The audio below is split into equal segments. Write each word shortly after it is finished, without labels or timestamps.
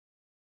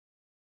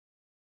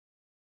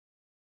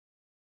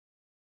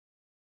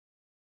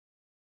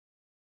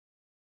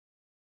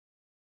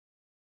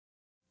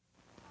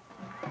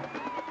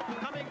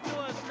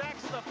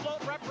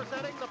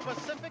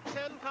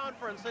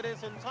conference. It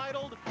is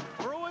entitled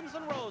Bruins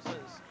and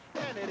Roses,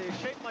 and it is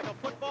shaped like a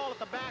football. At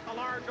the back, a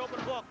large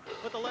open book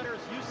with the letters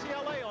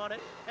UCLA on it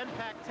and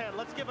Pac-10.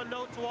 Let's give a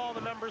note to all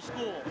the member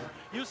schools.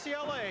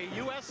 UCLA,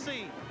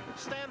 USC,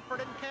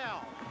 Stanford and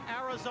Cal,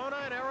 Arizona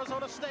and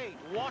Arizona State,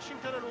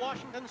 Washington and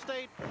Washington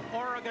State,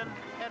 Oregon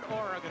and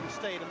Oregon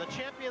State. And the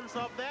champions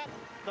of that,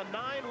 the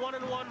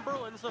 9-1-1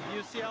 Bruins of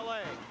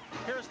UCLA.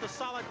 Here's the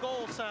solid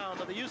goal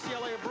sound of the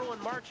UCLA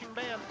Bruin marching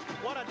band.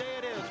 What a day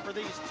it is for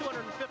these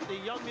 250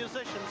 young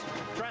musicians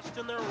dressed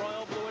in their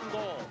royal blue and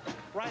gold.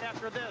 Right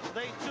after this,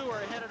 they too are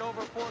headed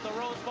over for the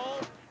Rose Bowl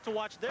to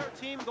watch their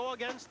team go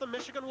against the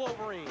Michigan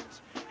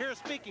Wolverines. Here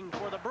speaking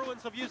for the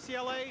Bruins of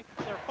UCLA,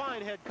 their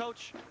fine head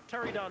coach,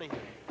 Terry Donahue.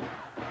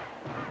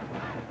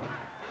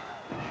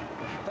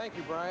 Thank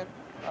you, Brian.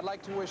 I'd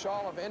like to wish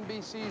all of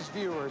NBC's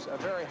viewers a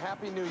very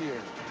happy New Year.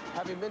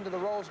 Having been to the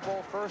Rose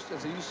Bowl first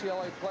as a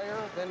UCLA player,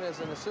 then as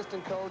an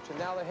assistant coach, and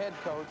now the head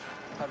coach,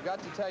 I've got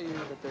to tell you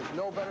that there's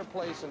no better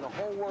place in the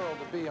whole world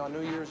to be on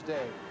New Year's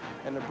Day.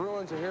 And the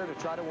Bruins are here to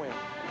try to win.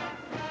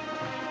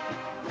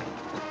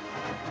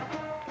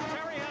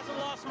 Terry hasn't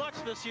lost much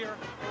this year.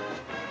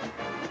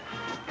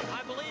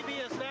 I believe he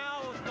has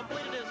now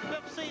completed his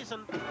 5th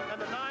season,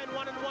 and the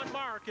 9-1-1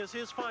 mark is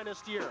his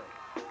finest year.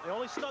 They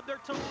only stubbed their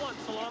toe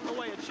once along the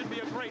way. It should be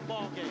a great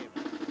ball game.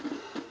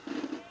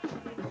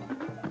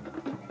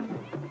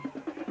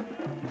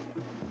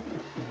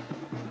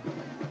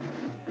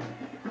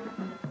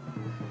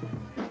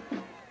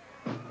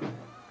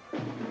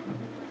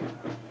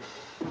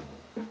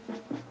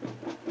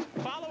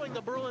 Following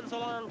the Bruins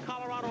along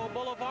Colorado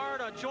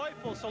Boulevard, a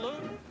joyful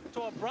salute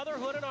to a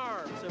brotherhood in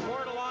arms,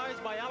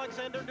 immortalized by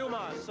Alexander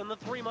Dumas and the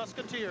Three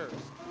Musketeers.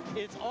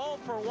 It's all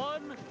for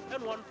one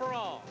and one for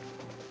all.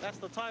 That's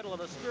the title of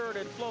the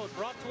spirited float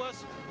brought to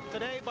us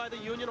today by the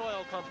Union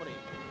Oil Company.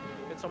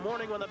 It's a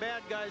morning when the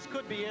bad guys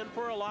could be in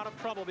for a lot of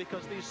trouble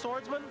because these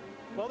swordsmen,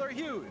 well, they're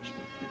huge.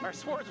 Our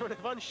swordsmen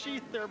have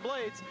unsheathed their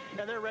blades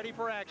and they're ready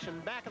for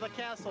action. Back of the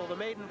castle, the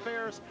Maiden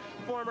Fair's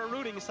former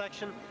rooting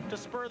section to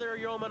spur their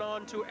yeomen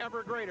on to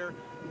ever greater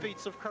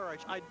feats of courage.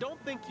 I don't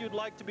think you'd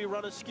like to be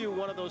run askew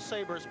one of those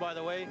sabers, by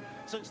the way,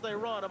 since they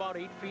run about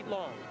 8 feet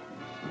long.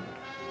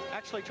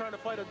 Actually trying to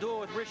fight a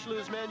duel with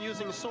Richelieu's men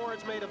using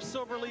swords made of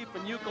silver leaf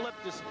and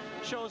eucalyptus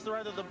shows they're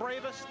either the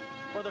bravest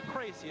or the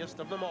craziest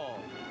of them all.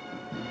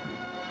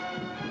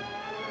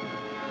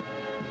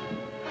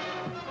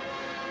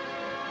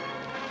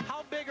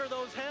 How big are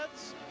those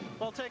heads?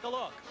 Well, take a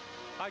look.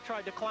 I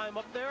tried to climb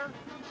up there.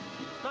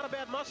 Not a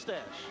bad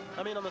mustache.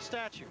 I mean, on the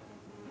statue.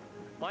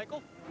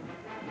 Michael?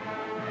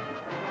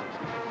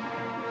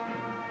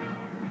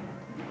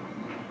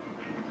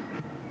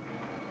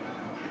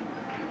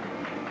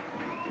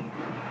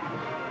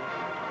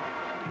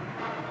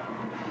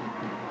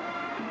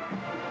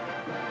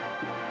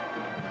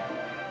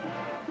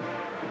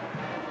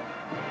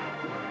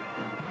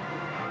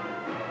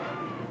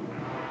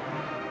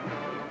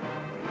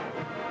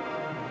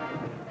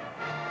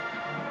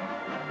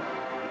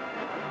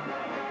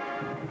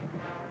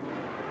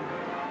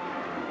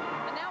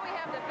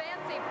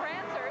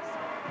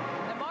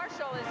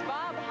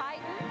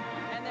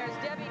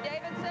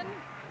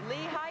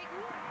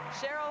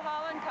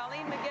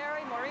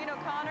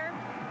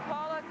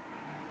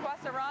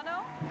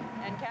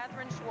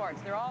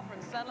 They're all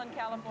from Sunland,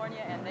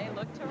 California, and they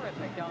look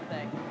terrific, don't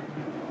they?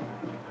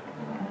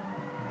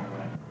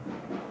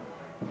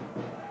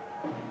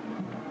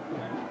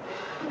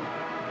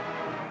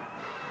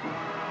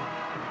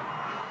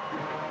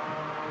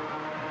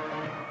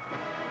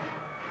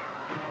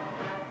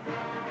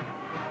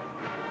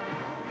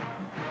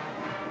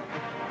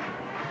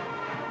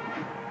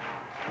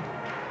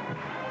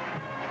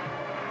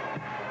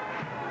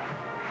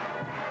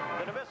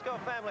 The Nabisco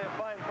family of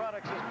fine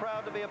products is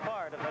proud to be a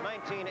part